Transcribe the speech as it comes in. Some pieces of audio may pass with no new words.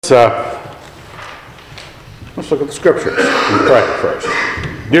look at the Scriptures and pray first.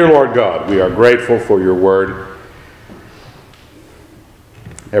 Dear Lord God, we are grateful for your word.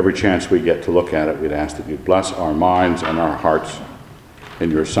 Every chance we get to look at it, we'd ask that you bless our minds and our hearts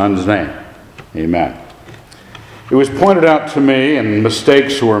in your Son's name. Amen. It was pointed out to me, and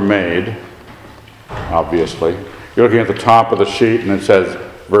mistakes were made, obviously. You're looking at the top of the sheet, and it says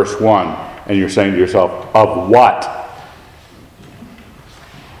verse 1, and you're saying to yourself, of what?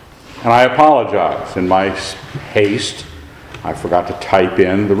 And I apologize. In my haste, I forgot to type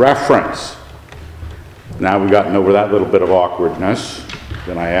in the reference. Now we've gotten over that little bit of awkwardness.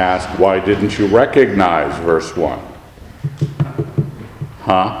 Then I asked, why didn't you recognize verse 1?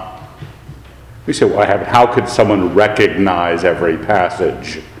 We say, well, how could someone recognize every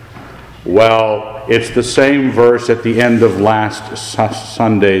passage? Well, it's the same verse at the end of last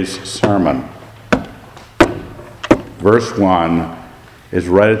Sunday's sermon. Verse 1 is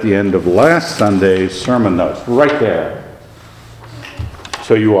right at the end of last Sunday's sermon notes, right there.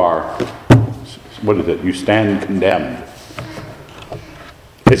 So you are, what is it? You stand condemned.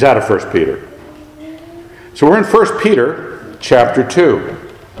 It's out of 1 Peter. So we're in 1 Peter chapter 2.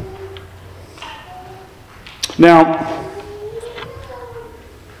 Now,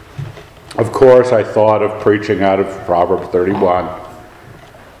 of course, I thought of preaching out of Proverbs 31,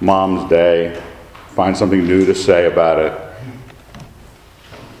 Mom's Day, find something new to say about it.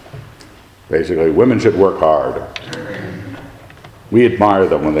 Basically, women should work hard. We admire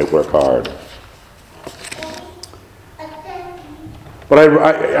them when they work hard. But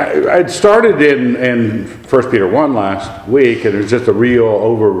I'd started in 1 Peter 1 last week, and it was just a real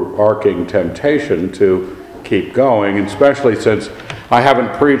overarching temptation to keep going, and especially since I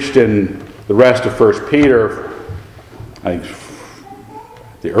haven't preached in the rest of 1 Peter, I think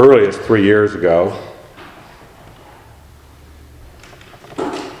the earliest 3 years ago.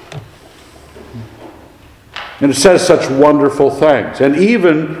 And it says such wonderful things. And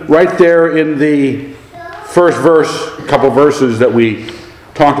even right there in the first verse, a couple verses that we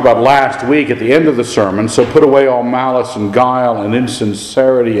talked about last week at the end of the sermon, so put away all malice and guile and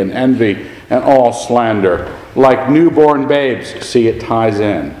insincerity and envy and all slander. Like newborn babes, see, it ties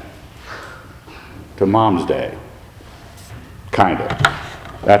in to Mom's Day. Kind of.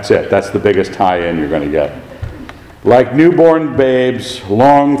 That's it. That's the biggest tie-in you're going to get. Like newborn babes,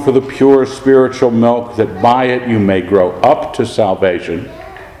 long for the pure spiritual milk, that by it you may grow up to salvation,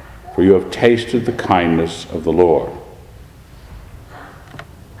 for you have tasted the kindness of the Lord.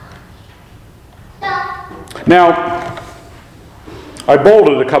 Now, I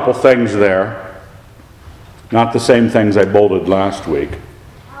bolded a couple things there. Not the same things I bolded last week.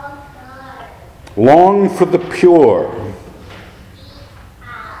 Long for the pure.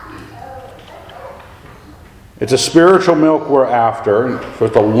 It's a spiritual milk we're after, so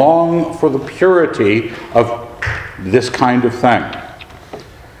to long for the purity of this kind of thing.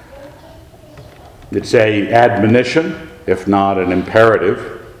 It's an admonition, if not an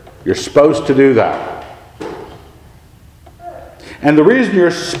imperative. You're supposed to do that. And the reason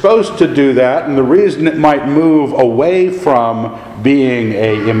you're supposed to do that, and the reason it might move away from being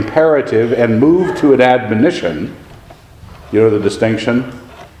an imperative and move to an admonition, you know the distinction?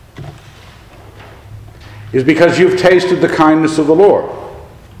 Is because you've tasted the kindness of the Lord.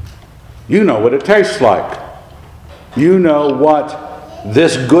 You know what it tastes like. You know what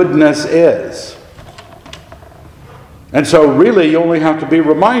this goodness is. And so really you only have to be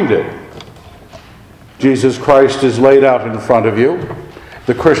reminded. Jesus Christ is laid out in front of you.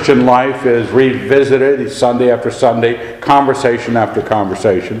 The Christian life is revisited Sunday after Sunday, conversation after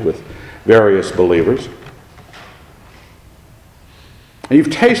conversation with various believers. And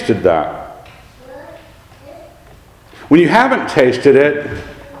you've tasted that. When you haven't tasted it,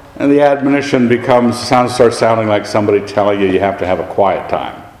 and the admonition starts sounding like somebody telling you have to have a quiet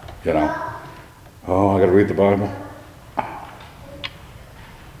time. You know, oh, I got to read the Bible.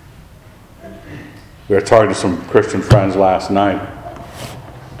 We were talking to some Christian friends last night,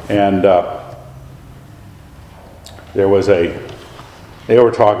 and they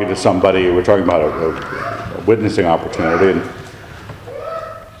were talking to somebody. We were talking about a witnessing opportunity, and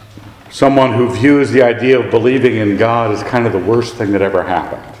someone who views the idea of believing in God as kind of the worst thing that ever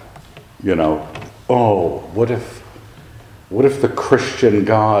happened. You know, oh, what if the Christian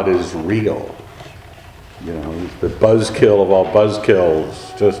God is real? You know, he's the buzzkill of all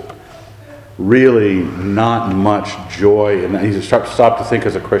buzzkills. Just really not much joy. And he stopped to think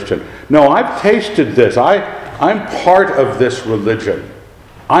as a Christian. No, I've tasted this. I'm part of this religion.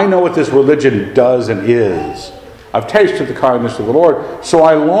 I know what this religion does and is. I've tasted the kindness of the Lord, so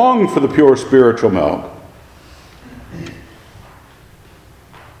I long for the pure spiritual milk.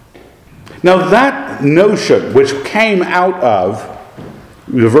 Now that notion, which came out of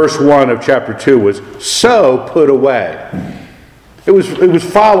the verse 1 of chapter 2, was so put away. It was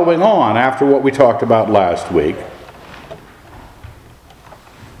following on after what we talked about last week.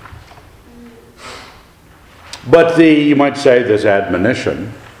 But you might say, this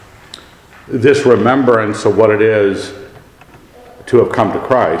admonition, this remembrance of what it is to have come to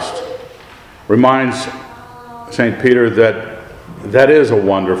Christ, reminds St. Peter that is a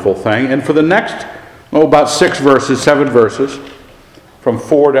wonderful thing. And for the next, about 7 verses, from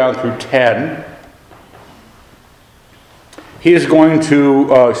 4 down through 10, he is going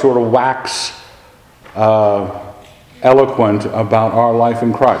to sort of wax eloquent about our life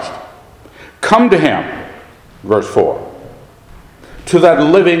in Christ. Come to him, verse 4, to that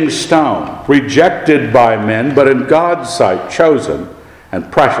living stone, rejected by men, but in God's sight chosen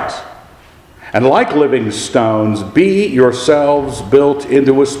and precious. And like living stones, be yourselves built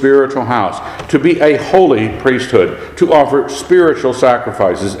into a spiritual house, to be a holy priesthood, to offer spiritual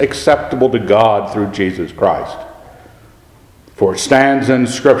sacrifices acceptable to God through Jesus Christ. For it stands in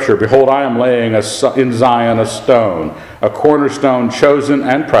Scripture, behold, I am laying in Zion a stone, a cornerstone chosen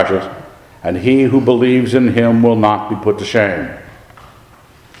and precious, and he who believes in him will not be put to shame.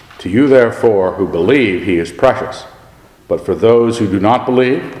 To you, therefore, who believe, he is precious. But for those who do not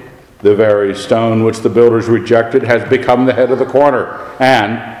believe, the very stone which the builders rejected has become the head of the corner,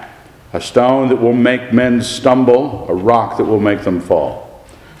 and a stone that will make men stumble, a rock that will make them fall.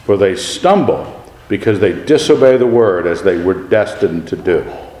 For they stumble because they disobey the word as they were destined to do.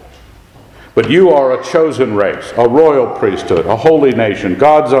 But you are a chosen race, a royal priesthood, a holy nation,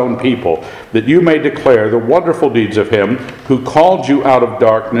 God's own people, that you may declare the wonderful deeds of him who called you out of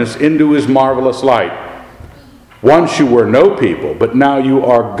darkness into his marvelous light. Once you were no people, but now you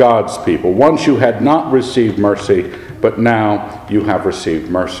are God's people. Once you had not received mercy, but now you have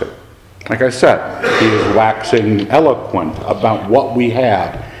received mercy. Like I said, he is waxing eloquent about what we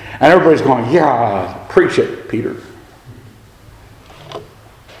have. And everybody's going, yeah, preach it, Peter.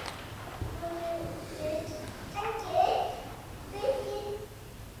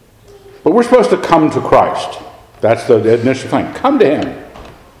 But we're supposed to come to Christ. That's the initial thing. Come to him.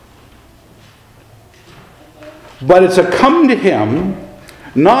 But it's a come to him,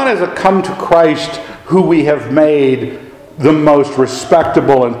 not as a come to Christ who we have made the most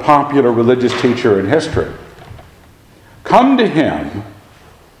respectable and popular religious teacher in history. Come to him,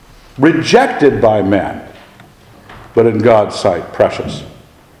 rejected by men, but in God's sight precious.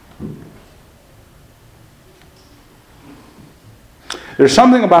 There's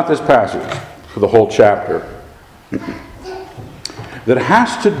something about this passage, for the whole chapter, that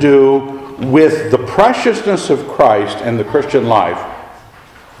has to do with the preciousness of Christ and the Christian life,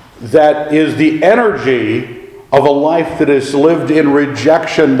 that is the energy of a life that is lived in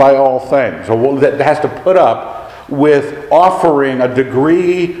rejection by all things, or that has to put up with offering a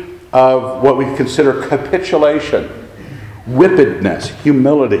degree of what we consider capitulation, whippedness,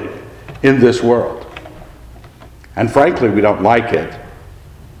 humility in this world. And frankly, we don't like it.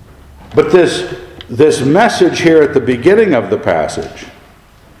 But this message here at the beginning of the passage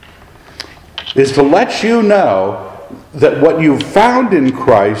is to let you know that what you've found in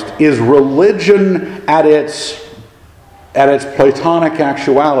Christ is religion at its Platonic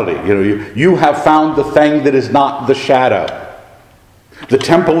actuality. You have found the thing that is not the shadow. The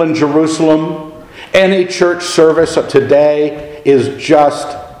temple in Jerusalem, any church service of today is just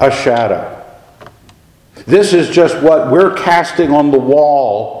a shadow. This is just what we're casting on the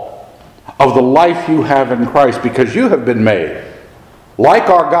wall of the life you have in Christ, because you have been made, like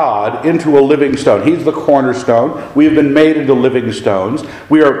our God, into a living stone. He's the cornerstone. We have been made into living stones.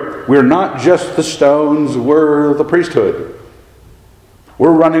 We're not just the stones, we're the priesthood.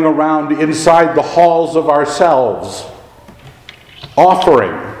 We're running around inside the halls of ourselves,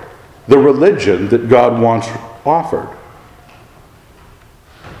 offering the religion that God once offered.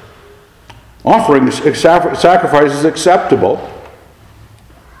 Offering sacrifices acceptable.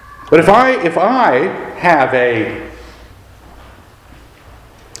 But if I have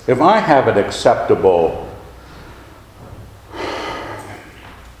an acceptable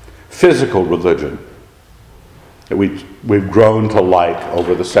physical religion that we've grown to like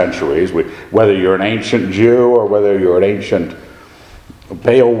over the centuries, whether you're an ancient Jew or whether you're an ancient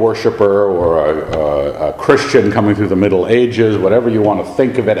Baal worshiper or a Christian coming through the Middle Ages, whatever you want to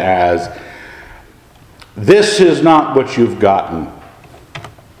think of it as, this is not what you've gotten.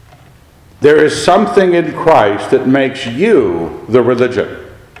 There is something in Christ that makes you the religion,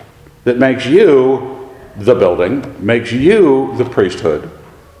 that makes you the building, makes you the priesthood.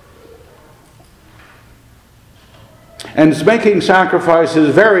 And it's making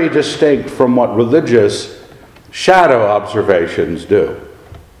sacrifices very distinct from what religious shadow observations do.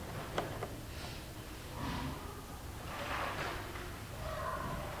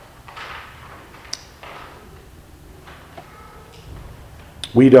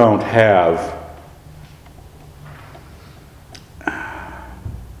 We don't have,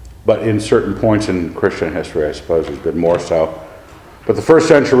 but in certain points in Christian history, I suppose there's been more so. But the first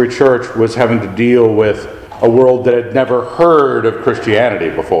century church was having to deal with a world that had never heard of Christianity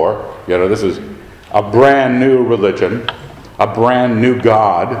before. This is a brand new religion, a brand new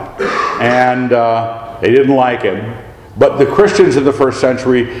God, and they didn't like him. But the Christians in the first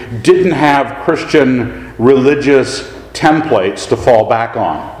century didn't have Christian religious templates to fall back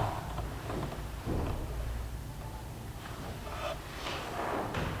on.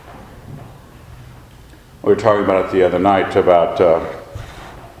 We were talking about it the other night about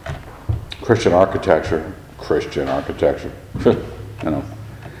Christian architecture.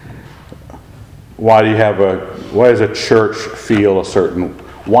 Why does a church feel a certain?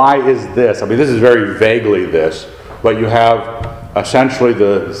 Why is this? I mean, this is very vaguely this, but you have essentially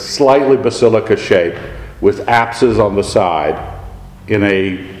the slightly basilica shape with apses on the side in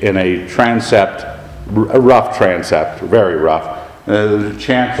a transept, a rough transept, very rough. The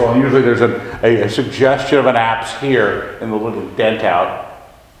chancel, and usually there's a suggestion of an apse here in the little dent out,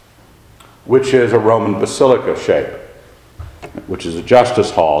 which is a Roman basilica shape, which is a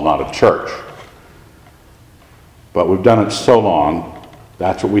justice hall, not a church. But we've done it so long,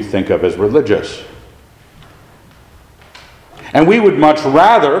 that's what we think of as religious. And we would much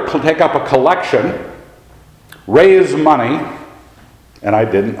rather take up a collection, raise money, and I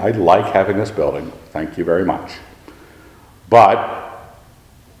like having this building, thank you very much. But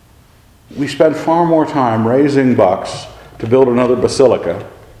we spend far more time raising bucks to build another basilica,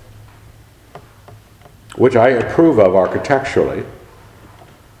 which I approve of architecturally,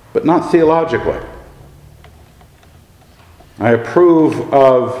 but not theologically. I approve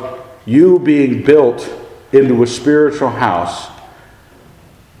of you being built into a spiritual house.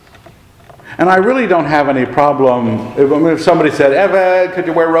 And I really don't have any problem. If somebody said, Evan, could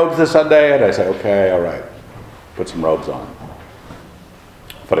you wear robes this Sunday? And I say, okay, all right. Put some robes on.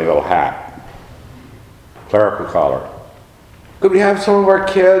 Funny little hat. Clerical collar. Could we have some of our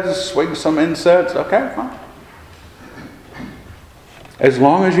kids swing some incense? Okay, fine. As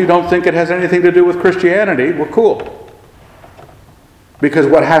long as you don't think it has anything to do with Christianity, we're cool. Because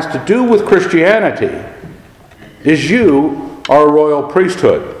what has to do with Christianity is you are a royal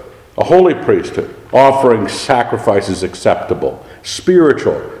priesthood, a holy priesthood, offering sacrifices acceptable,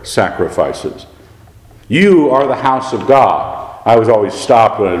 spiritual sacrifices. You are the house of God. I was always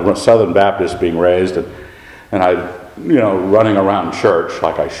stopped when a Southern Baptist being raised, and I, running around church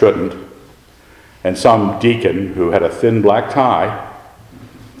like I shouldn't, and some deacon who had a thin black tie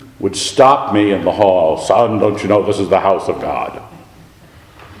would stop me in the hall. Son, don't you know this is the house of God?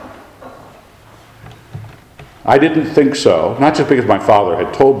 I didn't think so, not just because my father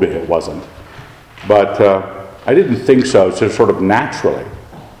had told me it wasn't, but I didn't think so, so sort of naturally.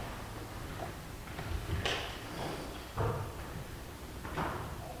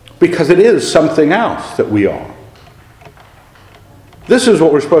 Because it is something else that we are. This is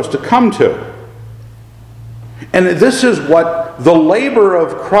what we're supposed to come to. And this is what the labor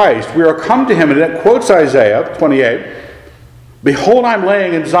of Christ, we are come to him, and it quotes Isaiah 28, Behold, I'm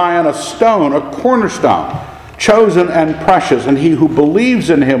laying in Zion a stone, a cornerstone, chosen and precious, and he who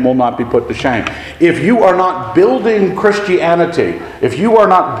believes in him will not be put to shame. If you are not building Christianity, if you are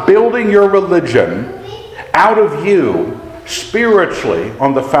not building your religion out of you, spiritually,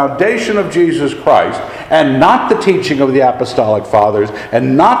 on the foundation of Jesus Christ, and not the teaching of the Apostolic Fathers,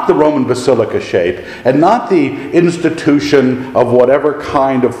 and not the Roman Basilica shape, and not the institution of whatever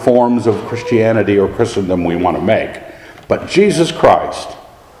kind of forms of Christianity or Christendom we want to make, but Jesus Christ,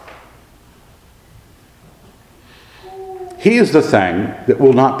 he is the thing that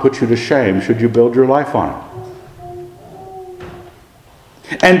will not put you to shame should you build your life on it.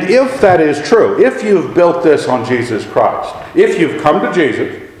 And if that is true, if you've built this on Jesus Christ, if you've come to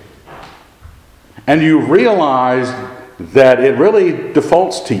Jesus and you realize that it really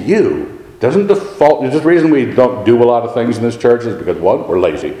defaults to you, doesn't default, the reason we don't do a lot of things in this church is because 1, we're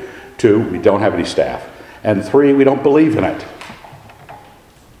lazy, 2, we don't have any staff, and 3, we don't believe in it.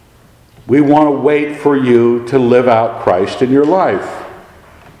 We want to wait for you to live out Christ in your life.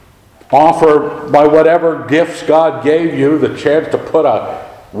 Offer, by whatever gifts God gave you, the chance to put a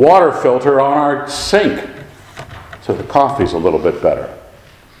water filter on our sink so the coffee's a little bit better.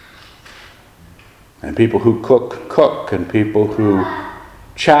 And people who cook, cook. And people who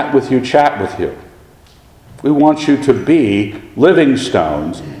chat with you. We want you to be living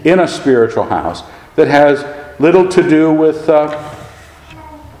stones in a spiritual house that has little to do with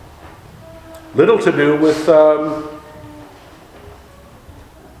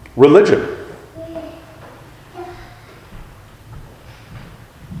religion.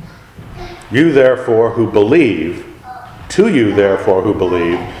 You therefore who believe, to you therefore who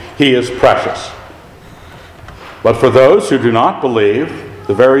believe, he is precious. But for those who do not believe,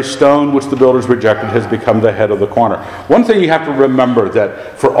 the very stone which the builders rejected has become the head of the corner. One thing you have to remember,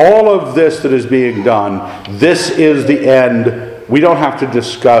 that for all of this that is being done, this is the end. We don't have to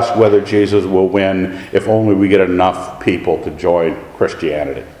discuss whether Jesus will win if only we get enough people to join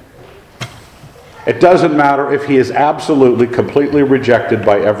Christianity. It doesn't matter if he is absolutely, completely rejected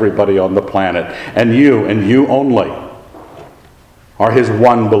by everybody on the planet, and you only, are his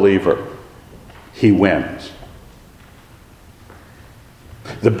one believer. He wins.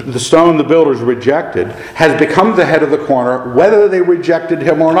 The stone the builders rejected has become the head of the corner, whether they rejected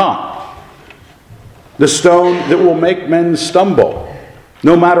him or not. The stone that will make men stumble.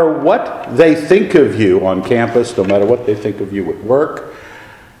 No matter what they think of you on campus, no matter what they think of you at work,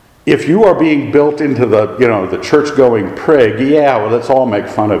 if you are being built into the church-going prig, let's all make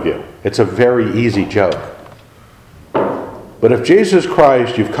fun of you. It's a very easy joke. But if Jesus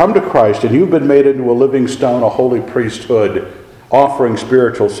Christ, you've come to Christ and you've been made into a living stone, a holy priesthood, offering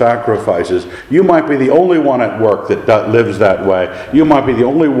spiritual sacrifices, you might be the only one at work that lives that way. You might be the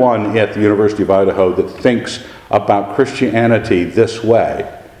only one at the University of Idaho that thinks about Christianity this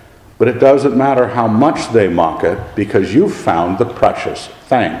way. But it doesn't matter how much they mock it, because you've found the precious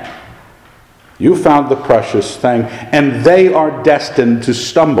thing. You found the precious thing, and they are destined to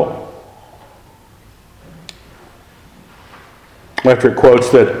stumble. After it quotes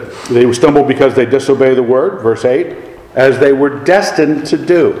that they stumble because they disobey the word, verse 8, as they were destined to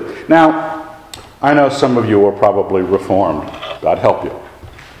do. Now, I know some of you are probably reformed. God help you.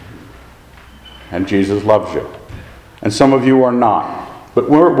 And Jesus loves you. And some of you are not. But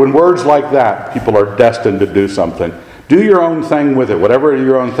when words like that, people are destined to do something. Do your own thing with it, whatever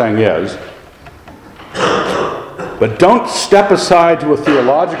your own thing is. But don't step aside to a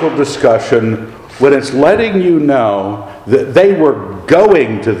theological discussion when it's letting you know that they were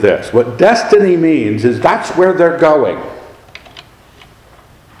going to this. What destiny means is that's where they're going.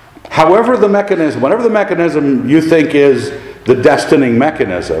 Whatever the mechanism you think is the destining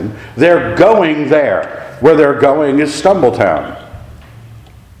mechanism, they're going there. Where they're going is Stumbletown.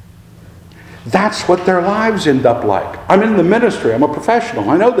 That's what their lives end up like. I'm in the ministry. I'm a professional.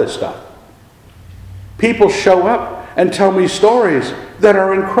 I know this stuff. People show up and tell me stories that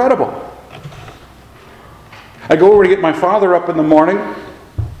are incredible. I go over to get my father up in the morning,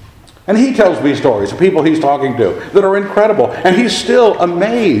 and he tells me stories of people he's talking to that are incredible. And he's still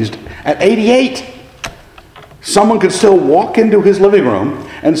amazed at 88. Someone could still walk into his living room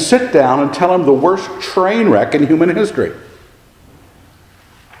and sit down and tell him the worst train wreck in human history.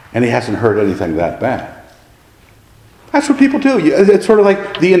 And he hasn't heard anything that bad. That's what people do. It's sort of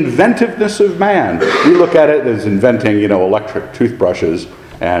like the inventiveness of man. We look at it as inventing, electric toothbrushes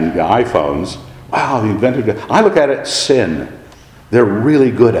and iPhones. Wow, the inventiveness. I look at it sin. They're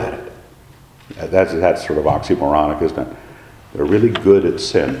really good at it. That's sort of oxymoronic, isn't it? They're really good at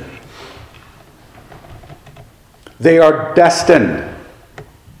sin. They are destined.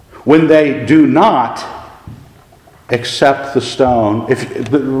 When they do not accept the stone,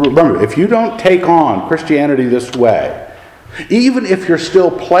 remember, if you don't take on Christianity this way, even if you're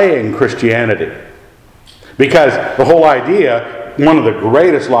still playing Christianity, because the whole idea, one of the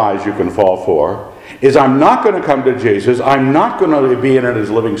greatest lies you can fall for, is I'm not going to come to Jesus, I'm not going to be in it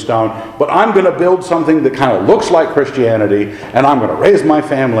as living stone, but I'm going to build something that kind of looks like Christianity, and I'm going to raise my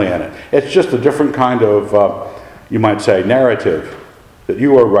family in it. It's just a different kind of, you might say, narrative that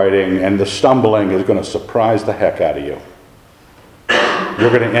you are writing, and the stumbling is going to surprise the heck out of you. You're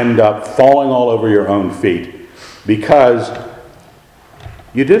going to end up falling all over your own feet because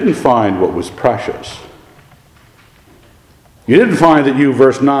you didn't find what was precious. You didn't find that you,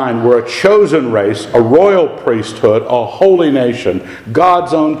 verse 9, were a chosen race, a royal priesthood, a holy nation,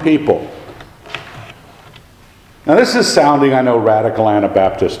 God's own people. Now this is sounding, I know, radical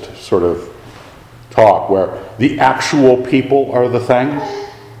Anabaptist sort of talk, where the actual people are the thing.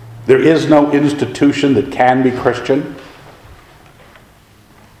 There is no institution that can be Christian.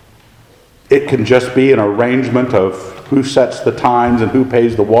 It can just be an arrangement of who sets the times and who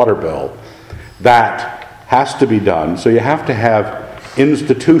pays the water bill. That has to be done. So you have to have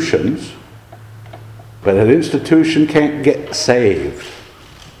institutions, but an institution can't get saved.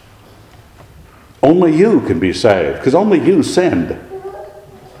 Only you can be saved, because only you sinned.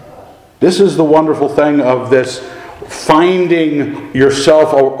 This is the wonderful thing of this finding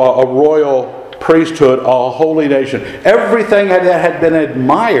yourself a royal priesthood, a holy nation. Everything that had been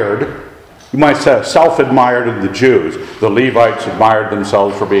admired, you might say self-admired in the Jews. The Levites admired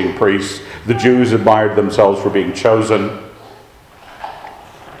themselves for being priests. The Jews admired themselves for being chosen.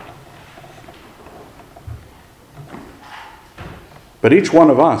 But each one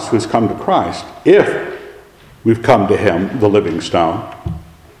of us who's come to Christ, if we've come to Him, the living stone,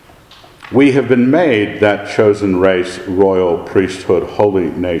 we have been made that chosen race, royal priesthood, holy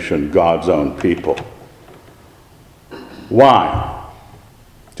nation, God's own people. Why?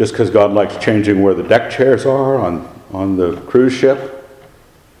 Just because God likes changing where the deck chairs are on the cruise ship?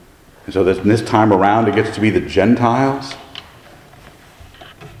 And so that this time around it gets to be the Gentiles?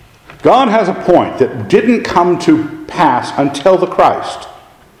 God has a point that didn't come to pass until the Christ.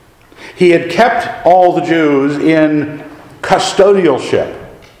 He had kept all the Jews in custodialship.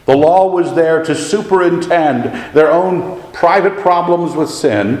 The law was there to superintend their own private problems with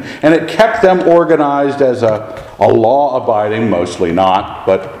sin, and it kept them organized as a law-abiding, mostly not,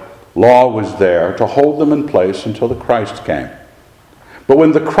 but law was there to hold them in place until the Christ came. But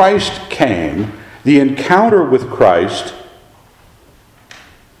when the Christ came, the encounter with Christ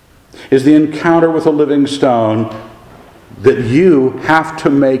is the encounter with a living stone that you have to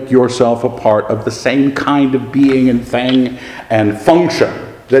make yourself a part of the same kind of being and thing and function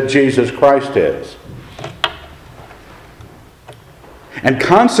that Jesus Christ is. And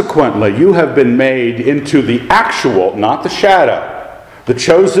consequently, you have been made into the actual, not the shadow. The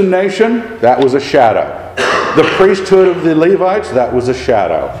chosen nation, that was a shadow. The priesthood of the Levites, that was a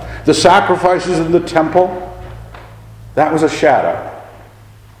shadow. The sacrifices in the temple, that was a shadow.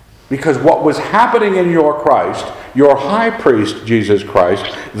 Because what was happening in your Christ, your high priest, Jesus Christ,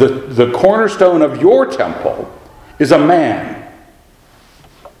 the cornerstone of your temple, is a man.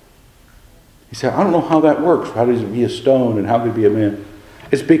 You say, I don't know how that works. How does it be a stone and how could it be a man?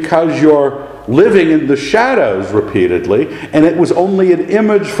 It's because you're living in the shadows repeatedly, and it was only an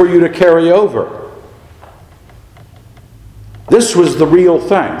image for you to carry over. This was the real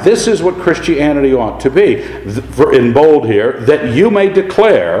thing. This is what Christianity ought to be. In bold here, that you may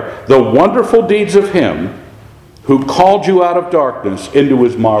declare the wonderful deeds of Him who called you out of darkness into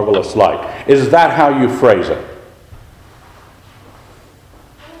His marvelous light. Is that how you phrase it?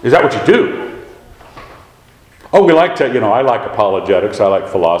 Is that what you do? Oh, we like to, I like apologetics, I like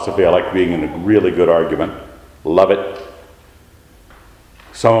philosophy, I like being in a really good argument. Love it.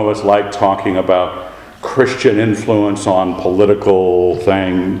 Some of us like talking about Christian influence on political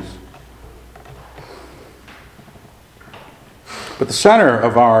things. But the center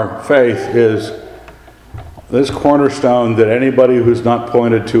of our faith is this cornerstone that anybody who's not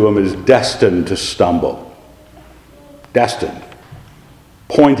pointed to Him is destined to stumble. Destined.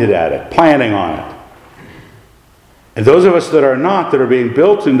 Pointed at it, planning on it. And those of us that are not, that are being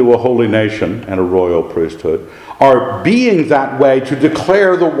built into a holy nation and a royal priesthood, are being that way to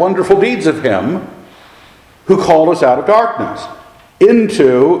declare the wonderful deeds of Him who called us out of darkness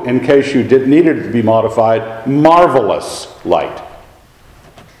into, in case you needed it to be modified, marvelous light.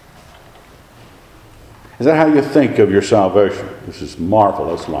 Is that how you think of your salvation? This is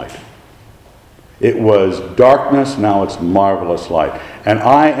marvelous light. It was darkness, now it's marvelous light. And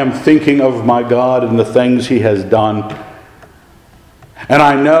I am thinking of my God and the things He has done. And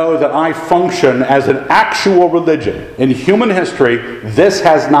I know that I function as an actual religion. In human history, this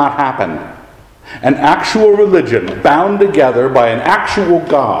has not happened. An actual religion bound together by an actual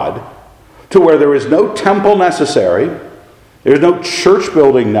God to where there is no temple necessary, there is no church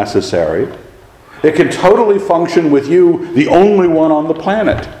building necessary. It can totally function with you, the only one on the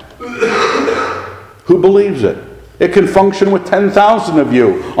planet who believes it. It can function with 10,000 of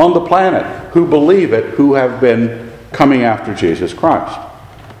you on the planet who believe it, who have been coming after Jesus Christ.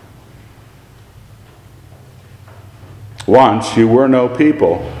 Once you were no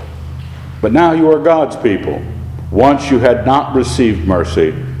people, but now you are God's people. Once you had not received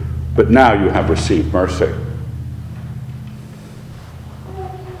mercy, but now you have received mercy.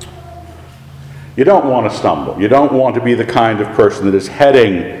 You don't want to stumble. You don't want to be the kind of person that is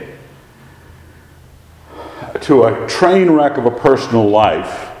heading to a train wreck of a personal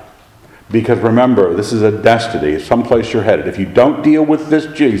life. Because remember, this is a destiny, someplace you're headed. If you don't deal with this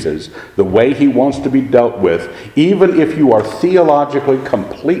Jesus the way He wants to be dealt with, even if you are theologically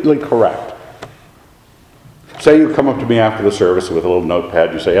completely correct. Say you come up to me after the service with a little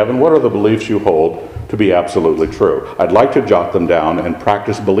notepad, you say, Evan, what are the beliefs you hold to be absolutely true? I'd like to jot them down and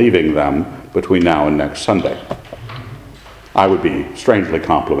practice believing them between now and next Sunday. I would be strangely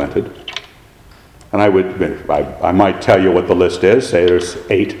complimented. And I might tell you what the list is. Say there's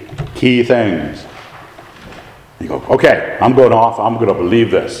 8 key things. You go, okay, I'm going off, I'm going to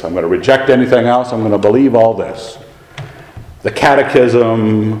believe this. I'm going to reject anything else, I'm going to believe all this. The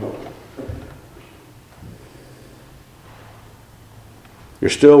catechism.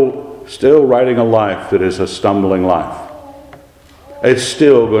 You're still writing a life that is a stumbling life. It's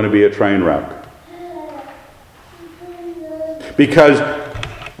still going to be a train wreck. Because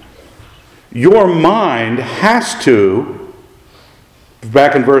your mind has to,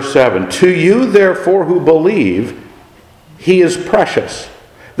 back in verse 7, to you therefore who believe, he is precious.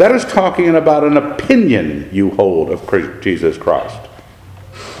 That is talking about an opinion you hold of Jesus Christ.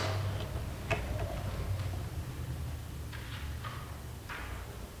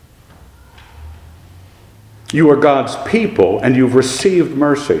 You are God's people and you've received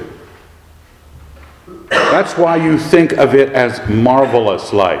mercy. That's why you think of it as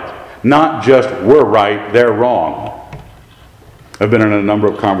marvelous light. Not just we're right, they're wrong. I've been in a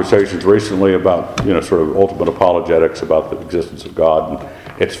number of conversations recently about, sort of ultimate apologetics about the existence of God. And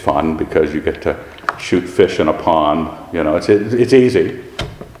it's fun because you get to shoot fish in a pond. It's easy.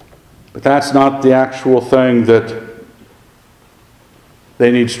 But that's not the actual thing that they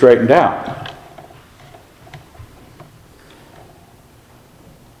need straightened out.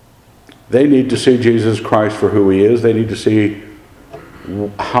 They need to see Jesus Christ for who he is. They need to see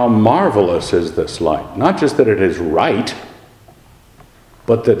how marvelous is this light. Not just that it is right,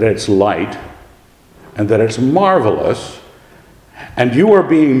 but that it's light and that it's marvelous. And you are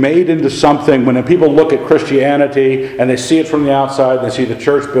being made into something. When people look at Christianity and they see it from the outside, they see the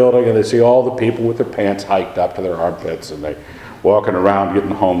church building and they see all the people with their pants hiked up to their armpits and they walking around getting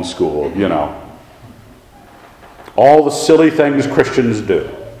homeschooled, All the silly things Christians do.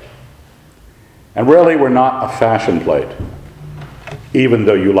 And really, we're not a fashion plate, even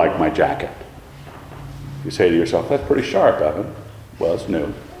though you like my jacket. You say to yourself, that's pretty sharp, Evan. Well, it's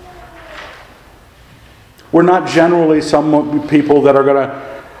new. We're not generally some people that are going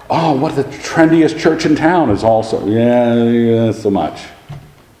to, what the trendiest church in town is also. Yeah, so much.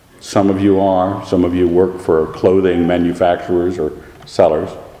 Some of you are. Some of you work for clothing manufacturers or sellers.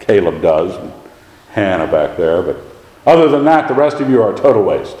 Caleb does. And Hannah back there. But other than that, the rest of you are a total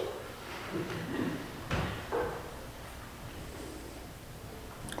waste.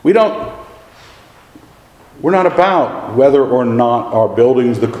 We're not about whether or not our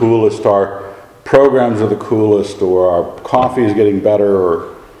building's the coolest, our programs are the coolest, or our coffee is getting better,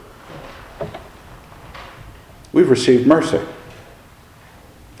 or we've received mercy.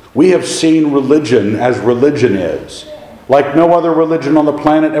 We have seen religion as religion is, like no other religion on the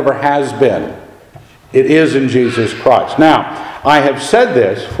planet ever has been. It is in Jesus Christ. Now, I have said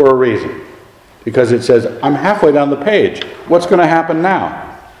this for a reason, because it says, I'm halfway down the page. What's going to happen now?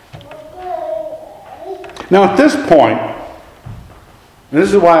 Now at this point, and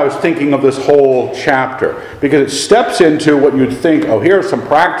this is why I was thinking of this whole chapter, because it steps into what you'd think, here are some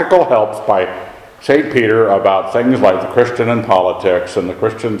practical helps by St. Peter about things like the Christian in politics and the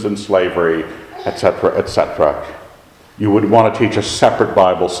Christians in slavery, etc., etc. You would want to teach a separate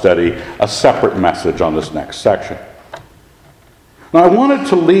Bible study, a separate message on this next section. Now I wanted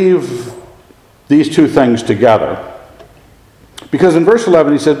to leave these two things together, because in verse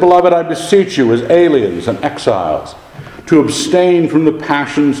 11 he says, Beloved, I beseech you as aliens and exiles to abstain from the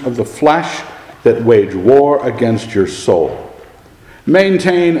passions of the flesh that wage war against your soul.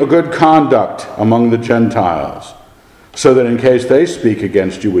 Maintain a good conduct among the Gentiles, so that in case they speak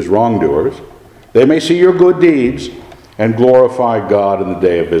against you as wrongdoers, they may see your good deeds and glorify God in the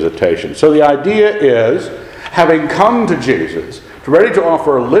day of visitation. So the idea is, having come to Jesus, ready to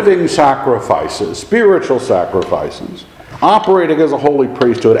offer living sacrifices, spiritual sacrifices, operating as a holy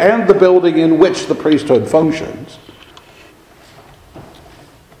priesthood, and the building in which the priesthood functions,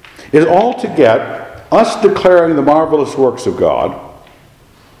 is all to get us declaring the marvelous works of God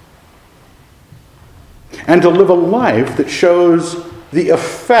and to live a life that shows the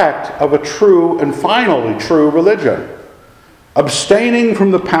effect of a true and finally true religion. Abstaining from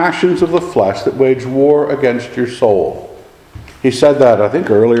the passions of the flesh that wage war against your soul. He said that, I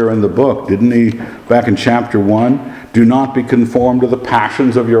think, earlier in the book, didn't he? Back in chapter 1. Do not be conformed to the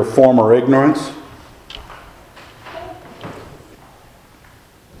passions of your former ignorance.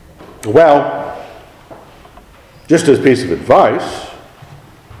 Well, just as a piece of advice,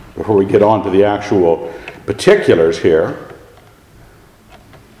 before we get on to the actual particulars here,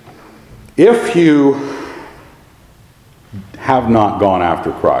 if you have not gone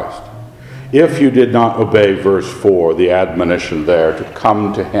after Christ, if you did not obey verse 4, the admonition there to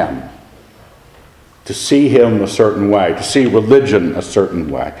come to him, to see him a certain way, to see religion a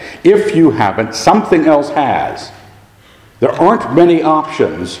certain way, if you haven't, something else has. There aren't many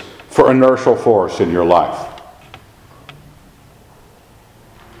options for inertial force in your life?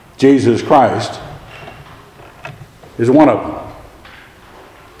 Jesus Christ is one of them.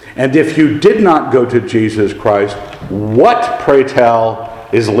 And if you did not go to Jesus Christ, what, pray tell,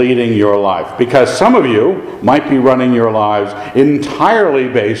 is leading your life? Because some of you might be running your lives entirely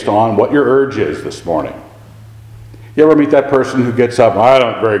based on what your urge is this morning. You ever meet that person who gets up, I'm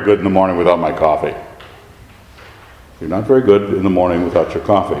not very good in the morning without my coffee. You're not very good in the morning without your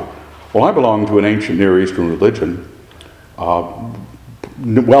coffee. Well, I belong to an ancient Near Eastern religion,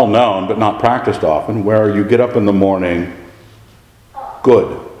 well known but not practiced often, where you get up in the morning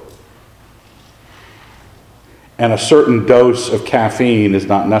good. And a certain dose of caffeine is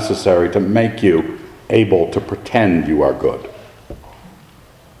not necessary to make you able to pretend you are good.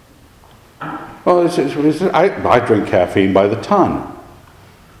 Well, I drink caffeine by the ton.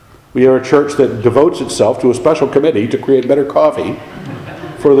 We are a church that devotes itself to a special committee to create better coffee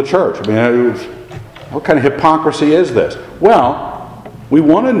for the church. I mean, what kind of hypocrisy is this? Well, we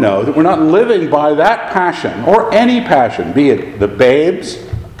want to know that we're not living by that passion, or any passion, be it the babes,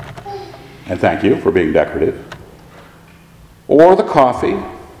 and thank you for being decorative, or the coffee,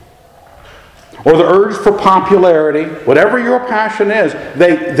 or the urge for popularity. Whatever your passion is,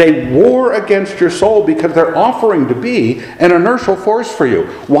 they war against your soul because they're offering to be an inertial force for you.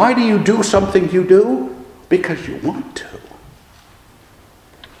 Why do you do something you do? Because you want to.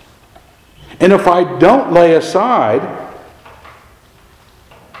 And if I don't lay aside,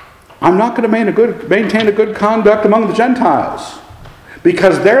 I'm not going to maintain a good conduct among the Gentiles,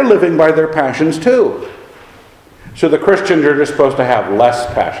 because they're living by their passions too. So the Christians are just supposed to have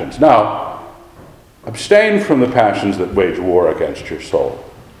less passions. No. Abstain from the passions that wage war against your soul.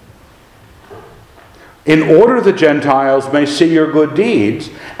 In order the Gentiles may see your good deeds,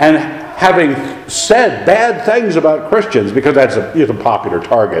 and having said bad things about Christians, because that's a popular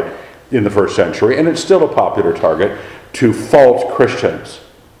target in the first century, and it's still a popular target to fault Christians.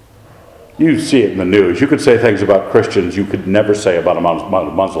 You see it in the news. You could say things about Christians you could never say about a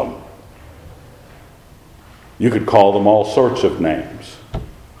Muslim. You could call them all sorts of names.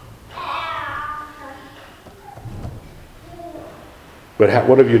 But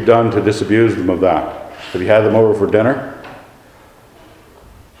what have you done to disabuse them of that? Have you had them over for dinner?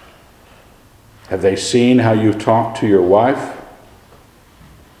 Have they seen how you've talked to your wife?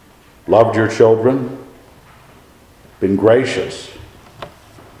 Loved your children? Been gracious?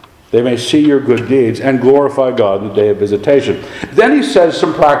 They may see your good deeds and glorify God in the day of visitation. Then he says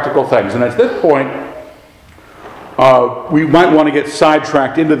some practical things. And at this point, we might want to get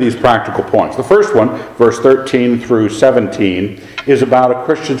sidetracked into these practical points. The first one, verse 13 through 17, is about a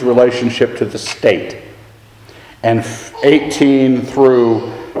Christian's relationship to the state. And 18 through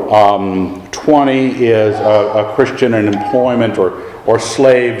 20 is a Christian in employment or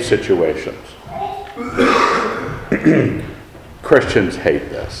slave situations. Christians hate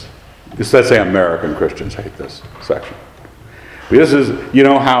this. Let's say American Christians hate this section. This is, you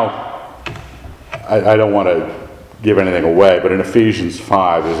know how, I don't want to give anything away, but in Ephesians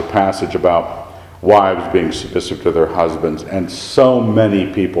 5 there's a passage about wives being submissive to their husbands, and so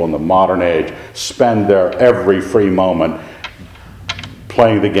many people in the modern age spend their every free moment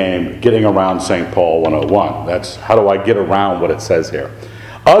playing the game, getting around St. Paul 101. That's how do I get around what it says here.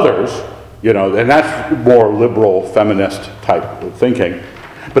 Others, and that's more liberal feminist type of thinking.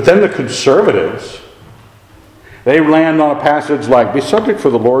 But then the conservatives, they land on a passage like, be subject for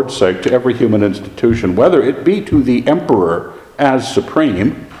the Lord's sake to every human institution, whether it be to the emperor as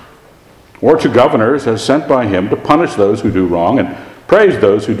supreme, or to governors as sent by him to punish those who do wrong and praise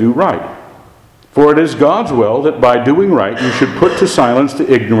those who do right. For it is God's will that by doing right you should put to silence the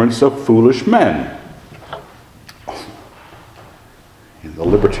ignorance of foolish men. The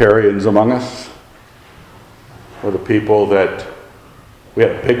libertarians among us, or the people that, we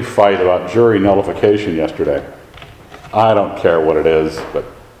had a big fight about jury nullification yesterday. I don't care what it is, but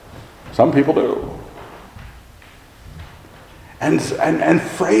some people do. And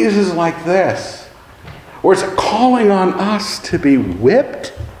phrases like this, where it's calling on us to be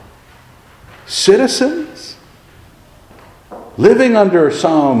whipped citizens, living under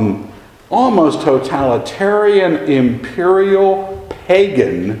some almost totalitarian, imperial,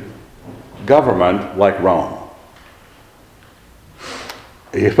 pagan government like Rome.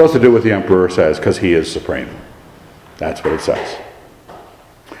 You're supposed to do what the emperor says because he is supreme. That's what it says.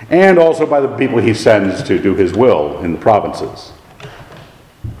 And also by the people he sends to do his will in the provinces.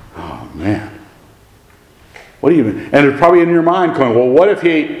 Oh, man. What do you mean? And it's probably in your mind going, well, what if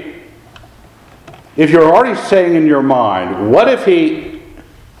you're already saying in your mind, what if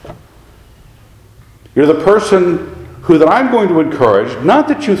you're the person who that I'm going to encourage, not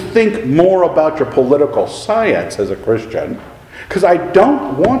that you think more about your political science as a Christian, because I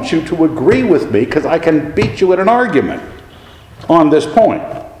don't want you to agree with me, because I can beat you in an argument on this point.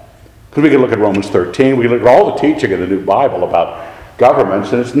 Because we can look at Romans 13, we can look at all the teaching in the New Bible about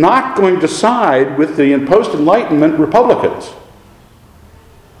governments, and it's not going to side with the post-Enlightenment Republicans.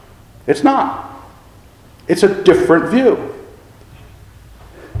 It's not. It's a different view.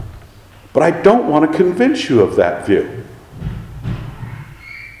 But I don't want to convince you of that view.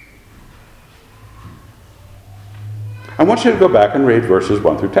 I want you to go back and read verses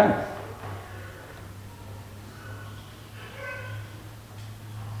 1 through 10.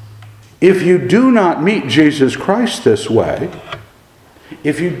 If you do not meet Jesus Christ this way,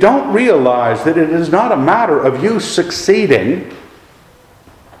 if you don't realize that it is not a matter of you succeeding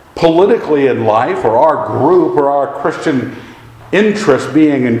politically in life, or our group or our Christian interest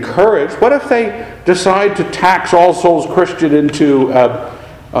being encouraged, what if they decide to tax All Souls Christian into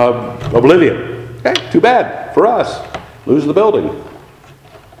oblivion? Okay, too bad for us. Lose the building.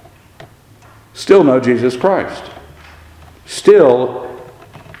 Still know Jesus Christ. Still,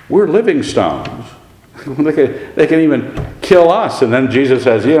 we're living stones. They can even kill us. And then Jesus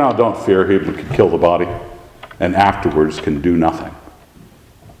says, don't fear, he can kill the body, and afterwards can do nothing.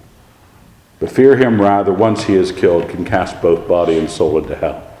 But fear him rather, once he is killed, can cast both body and soul into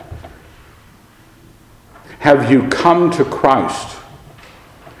hell. Have you come to Christ?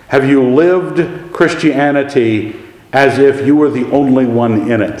 Have you lived Christianity as if you were the only one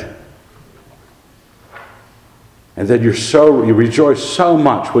in it? And then you rejoice so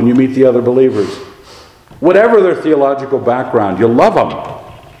much when you meet the other believers. Whatever their theological background, you love them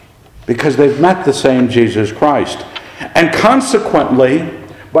because they've met the same Jesus Christ. And consequently,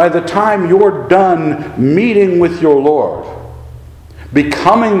 by the time you're done meeting with your Lord,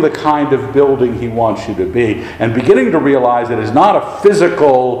 becoming the kind of building he wants you to be, and beginning to realize it is not a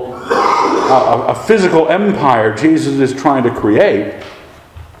physical empire Jesus is trying to create,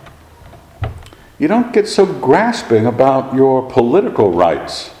 you don't get so grasping about your political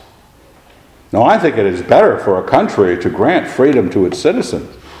rights. Now, I think it is better for a country to grant freedom to its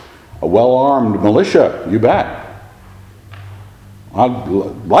citizens. A well-armed militia, you bet. I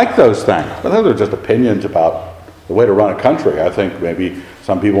like those things. But those are just opinions about the way to run a country. I think maybe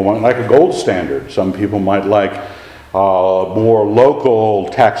some people might like a gold standard. Some people might like more local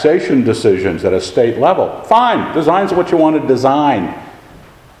taxation decisions at a state level. Fine, design's what you want to design.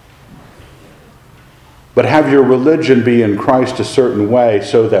 But have your religion be in Christ a certain way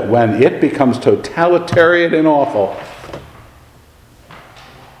so that when it becomes totalitarian and awful,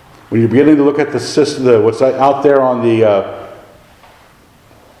 when you're beginning to look at the system, what's out there on the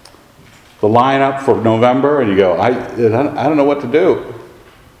lineup for November, and you go, I don't know what to do.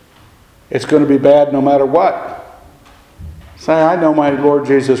 It's going to be bad no matter what. Say, I know my Lord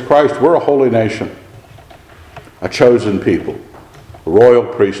Jesus Christ. We're a holy nation, a chosen people, a royal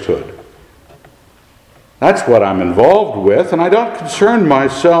priesthood. That's what I'm involved with, and I don't concern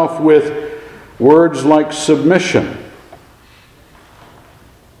myself with words like submission.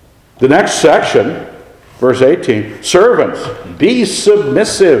 The next section, verse 18, servants, be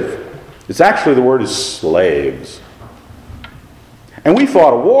submissive. It's actually, the word is slaves. And we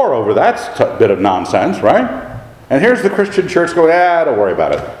fought a war over that bit of nonsense, right? And here's the Christian church going, don't worry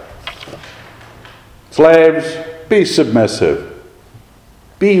about it. Slaves, be submissive.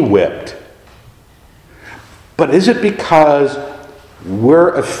 Be whipped. But is it because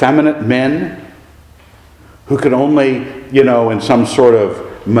we're effeminate men who can only, in some sort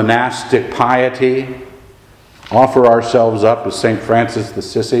of monastic piety, offer ourselves up as St. Francis the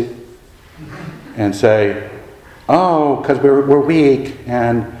Sissy and say, because we're weak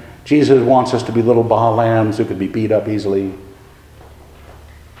and Jesus wants us to be little Baal lambs who can be beat up easily?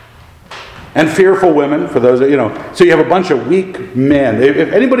 And fearful women, for those that, so you have a bunch of weak men.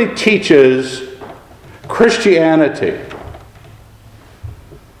 If anybody teaches Christianity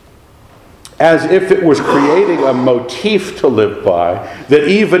as if it was creating a motif to live by, that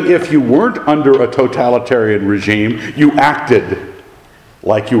even if you weren't under a totalitarian regime, you acted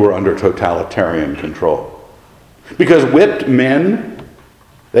like you were under totalitarian control. Because whipped men,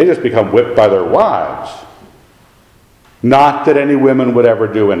 they just become whipped by their wives. Not that any women would ever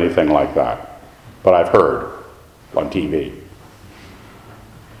do anything like that, but I've heard on TV.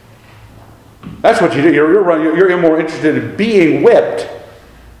 That's what you do. You're more interested in being whipped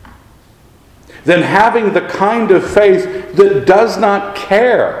than having the kind of faith that does not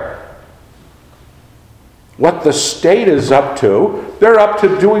care what the state is up to. They're up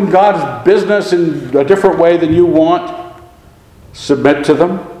to doing God's business in a different way than you want. Submit to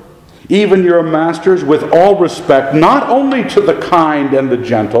them. even your masters, with all respect, not only to the kind and the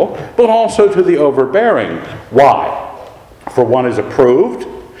gentle, but also to the overbearing. Why? For one is approved.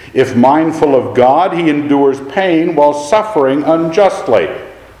 If mindful of God, he endures pain while suffering unjustly.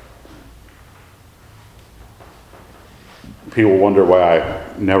 People wonder why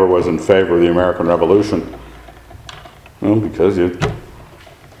I never was in favor of the American Revolution. Well, because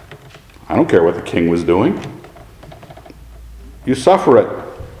I don't care what the king was doing. You suffer it.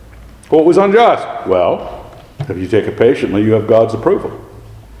 Well, it was unjust. Well, if you take it patiently, you have God's approval.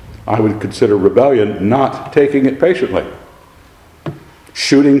 I would consider rebellion not taking it patiently.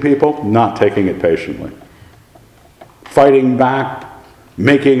 Shooting people, not taking it patiently. Fighting back,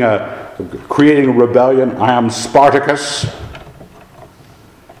 creating a rebellion. I am Spartacus.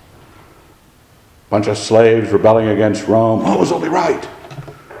 Bunch of slaves rebelling against Rome. Oh, it was only right.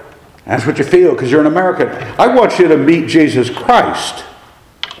 That's what you feel because you're an American. I want you to meet Jesus Christ.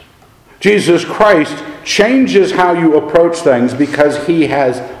 Jesus Christ changes how you approach things because he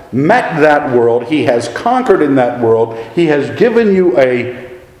has met that world. He has conquered in that world. He has given you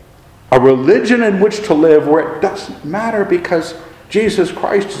a religion in which to live where it doesn't matter because Jesus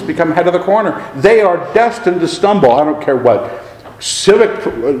Christ has become head of the corner. They are destined to stumble. I don't care what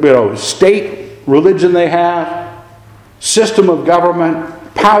civic, state religion they have, system of government,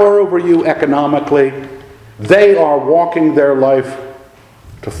 power over you economically. They are walking their life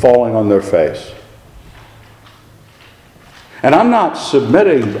to falling on their face. And I'm not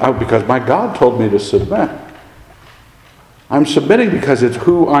submitting because my God told me to submit. I'm submitting because it's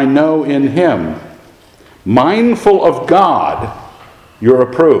who I know in him. Mindful of God, you're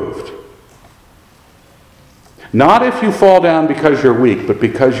approved. Not if you fall down because you're weak, but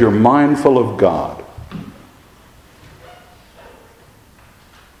because you're mindful of God.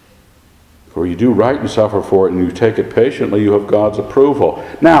 For you do right and suffer for it, and you take it patiently, you have God's approval.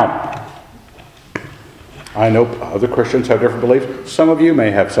 Now, I know other Christians have different beliefs. Some of you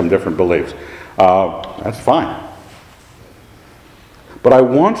may have some different beliefs. That's fine. But I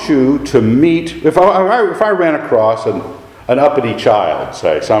want you to meet, if I ran across an uppity child,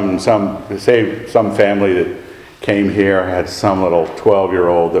 say some family that came here, had some little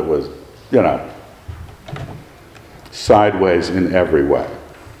 12-year-old that was, sideways in every way.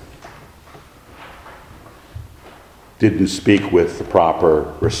 Didn't speak with the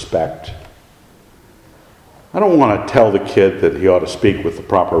proper respect. I don't want to tell the kid that he ought to speak with the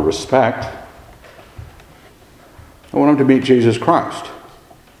proper respect. I want him to meet Jesus Christ.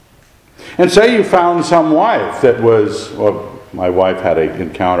 And say you found some wife that was, my wife had an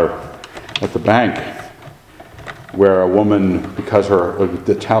encounter at the bank where a woman, because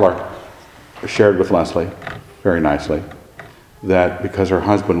the teller shared with Leslie very nicely that because her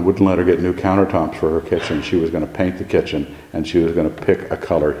husband wouldn't let her get new countertops for her kitchen, she was going to paint the kitchen and she was going to pick a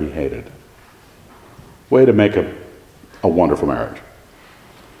color he hated. Way to make a wonderful marriage.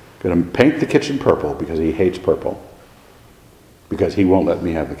 Going to paint the kitchen purple because he hates purple. Because he won't let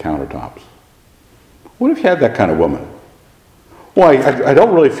me have the countertops. What if you had that kind of woman? Well, I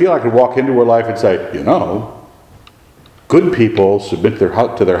don't really feel I could walk into her life and say, good people submit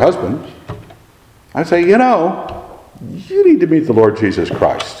to their husbands. I'd say, you need to meet the Lord Jesus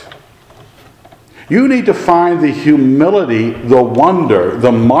Christ. You need to find the humility, the wonder,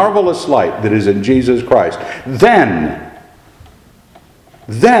 the marvelous light that is in Jesus Christ. Then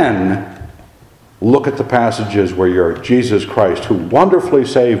look at the passages where you're Jesus Christ, who wonderfully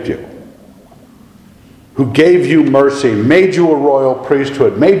saved you, who gave you mercy, made you a royal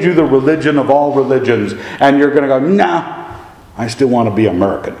priesthood, made you the religion of all religions, and you're going to go, nah, I still want to be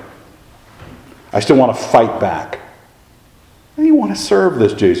American. I still want to fight back. And you want to serve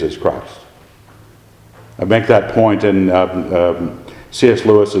this Jesus Christ. I make that point in C.S.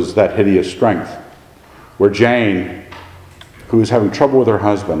 Lewis's That Hideous Strength, where Jane, who is having trouble with her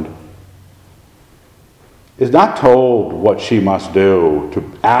husband, is not told what she must do to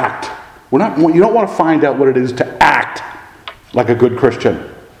act. You don't want to find out what it is to act like a good Christian.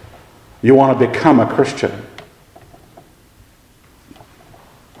 You want to become a Christian.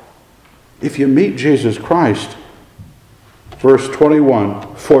 If you meet Jesus Christ, verse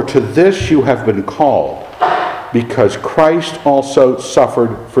 21, for to this you have been called, because Christ also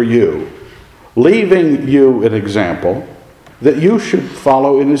suffered for you, leaving you an example that you should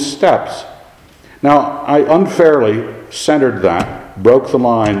follow in his steps. Now, I unfairly centered that, broke the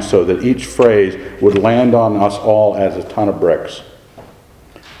line so that each phrase would land on us all as a ton of bricks.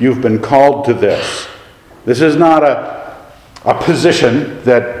 You've been called to this. This is not a position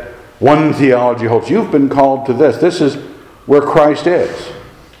that one theology holds. You've been called to this. This is where Christ is.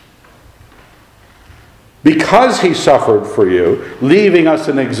 Because he suffered for you, leaving us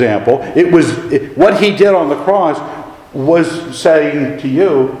an example, what he did on the cross was saying to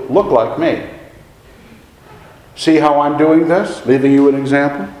you, look like me. See how I'm doing this? Leaving you an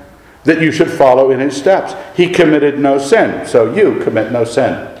example? That you should follow in his steps. He committed no sin, so you commit no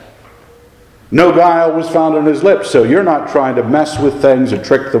sin. No guile was found on his lips, so you're not trying to mess with things and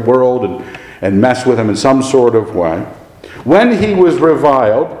trick the world and mess with him in some sort of way. When he was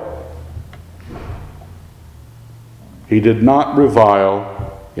reviled, he did not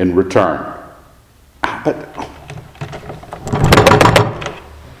revile in return.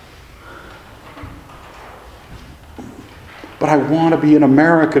 But I want to be an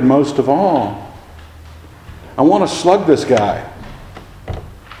American most of all. I want to slug this guy.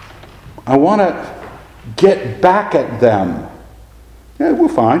 I want to get back at them. Yeah, well,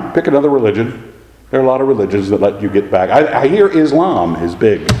 fine. Pick another religion. There are a lot of religions that let you get back. I hear Islam is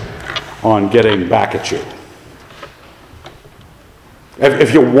big on getting back at you.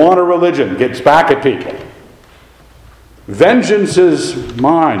 If you want a religion, gets back at people. Vengeance is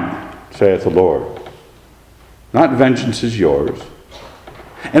mine, saith the Lord. Not vengeance is yours.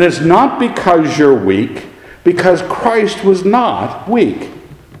 And it's not because you're weak, because Christ was not weak.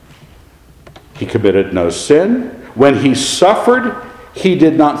 He committed no sin. When he suffered, he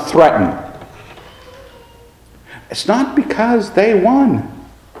did not threaten. It's not because they won.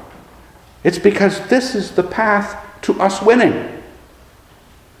 It's because this is the path to us winning.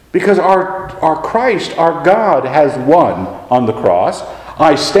 Because our Christ, our God, has won on the cross.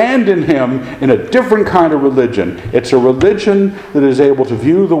 I stand in him in a different kind of religion. It's a religion that is able to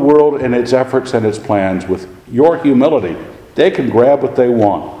view the world and its efforts and its plans with your humility. They can grab what they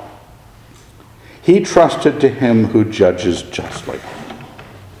want. He trusted to him who judges justly.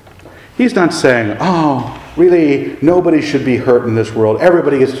 He's not saying, oh, really, nobody should be hurt in this world.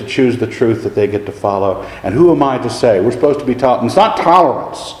 Everybody gets to choose the truth that they get to follow. And who am I to say? We're supposed to be taught. It's not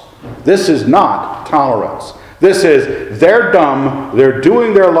tolerance. This is not tolerance. This is, they're dumb, they're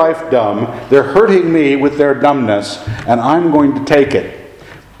doing their life dumb, they're hurting me with their dumbness, and I'm going to take it.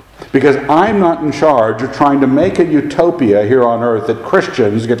 Because I'm not in charge of trying to make a utopia here on earth that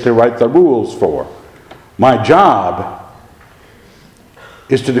Christians get to write the rules for. My job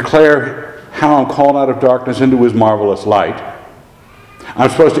is to declare how I'm called out of darkness into his marvelous light. I'm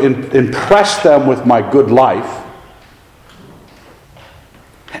supposed to impress them with my good life.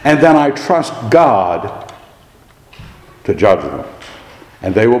 And then I trust God to judge them.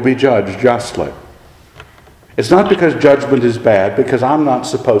 And they will be judged justly. It's not because judgment is bad, because I'm not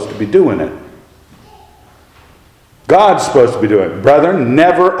supposed to be doing it. God's supposed to be doing it. Brethren,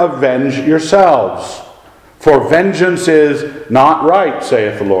 never avenge yourselves. For vengeance is not right,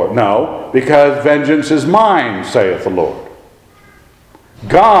 saith the Lord. No, because vengeance is mine, saith the Lord.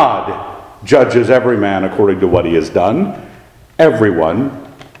 God judges every man according to what he has done.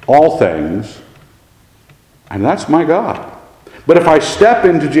 Everyone, all things. And that's my God. But if I step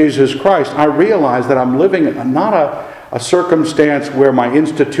into Jesus Christ, I realize that I'm living in not a circumstance where my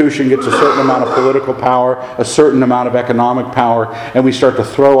institution gets a certain amount of political power, a certain amount of economic power, and we start to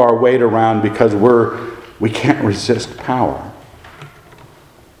throw our weight around because we can't resist power.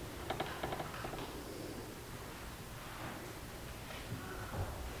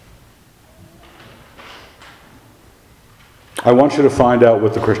 I want you to find out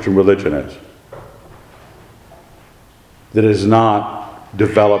what the Christian religion is. That is not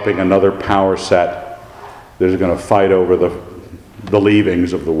developing another power set that is going to fight over the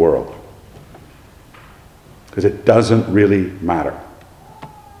leavings of the world. Because it doesn't really matter.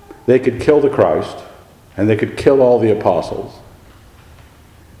 They could kill the Christ, and they could kill all the apostles.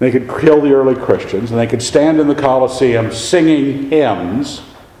 They could kill the early Christians, and they could stand in the Colosseum singing hymns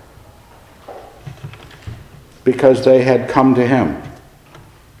because they had come to him.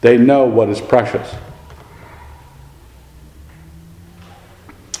 They know what is precious.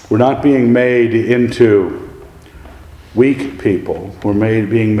 We're not being made into weak people. We're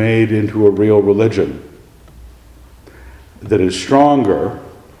being made into a real religion that is stronger.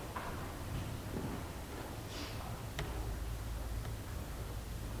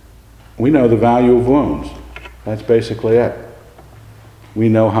 We know the value of wounds. That's basically it. We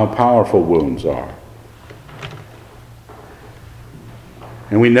know how powerful wounds are.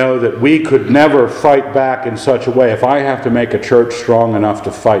 And we know that we could never fight back in such a way. If I have to make a church strong enough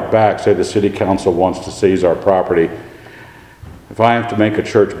to fight back, say the city council wants to seize our property, if I have to make a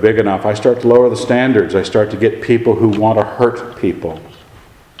church big enough, I start to lower the standards. I start to get people who want to hurt people.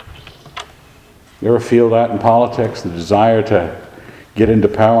 You ever feel that in politics? The desire to get into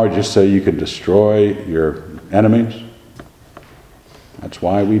power just so you can destroy your enemies? That's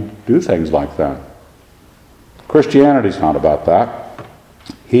why we do things like that. Christianity's not about that.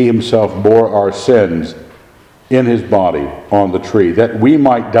 He himself bore our sins in his body on the tree, that we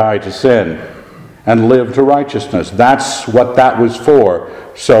might die to sin and live to righteousness. That's what that was for.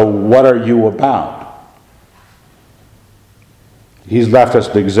 So what are you about? He's left us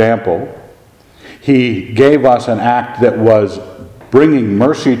an example. He gave us an act that was bringing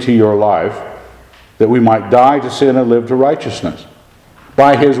mercy to your life, that we might die to sin and live to righteousness.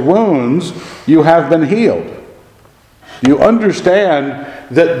 By his wounds you have been healed. You understand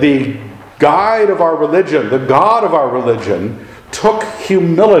that the guide of our religion, the God of our religion, took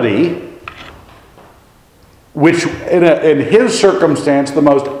humility, which in his circumstance, the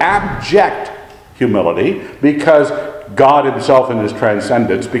most abject humility, because God himself in his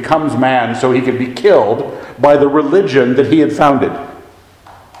transcendence becomes man so he could be killed by the religion that he had founded.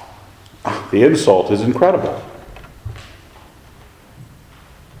 The insult is incredible.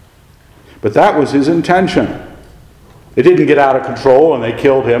 But that was his intention. It didn't get out of control and they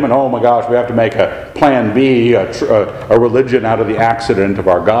killed him and oh my gosh, we have to make a plan B, a religion out of the accident of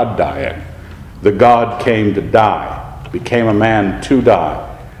our God dying. The God came to die, became a man to die.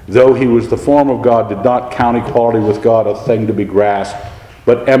 Though he was the form of God, did not count equality with God a thing to be grasped,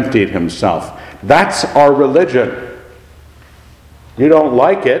 but emptied himself. That's our religion. You don't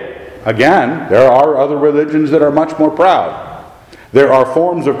like it. Again, there are other religions that are much more proud. There are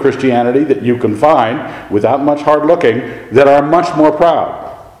forms of Christianity that you can find, without much hard looking, that are much more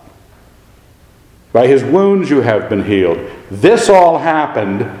proud. By his wounds you have been healed. This all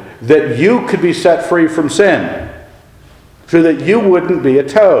happened that you could be set free from sin, so that you wouldn't be a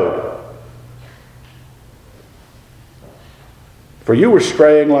toad. For you were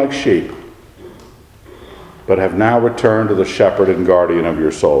straying like sheep, but have now returned to the shepherd and guardian of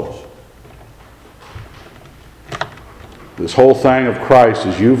your souls. This whole thing of Christ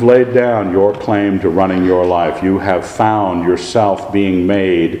is you've laid down your claim to running your life. You have found yourself being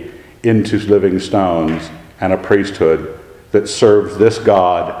made into living stones and a priesthood that serves this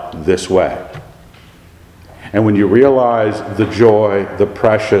God this way. And when you realize the joy, the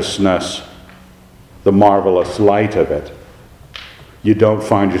preciousness, the marvelous light of it, you don't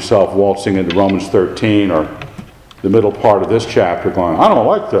find yourself waltzing into Romans 13 or the middle part of this chapter going, I don't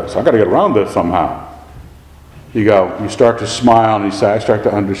like this. I've got to get around this somehow. You start to smile and you say, I start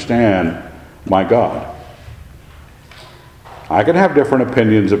to understand my God. I can have different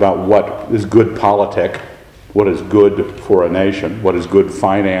opinions about what is good politic, what is good for a nation, what is good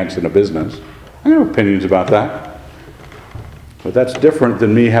finance in a business. I have opinions about that. But that's different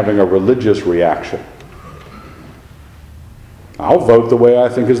than me having a religious reaction. I'll vote the way I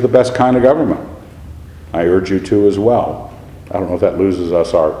think is the best kind of government. I urge you to as well. I don't know if that loses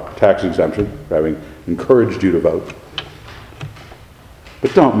us our tax exemption, for having encouraged you to vote.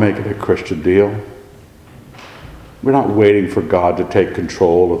 But don't make it a Christian deal. We're not waiting for God to take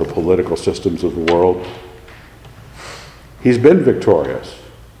control of the political systems of the world. He's been victorious.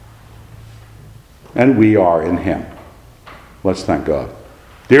 And we are in him. Let's thank God.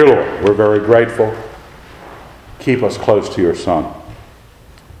 Dear Lord, we're very grateful. Keep us close to your Son.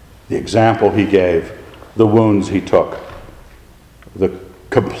 The example he gave, the wounds he took, the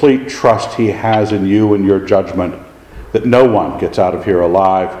complete trust he has in you and your judgment, that no one gets out of here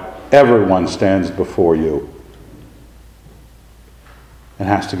alive. Everyone stands before you and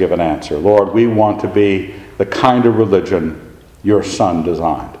has to give an answer. Lord, we want to be the kind of religion your Son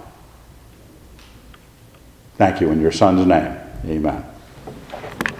designed. Thank you in your Son's name. Amen.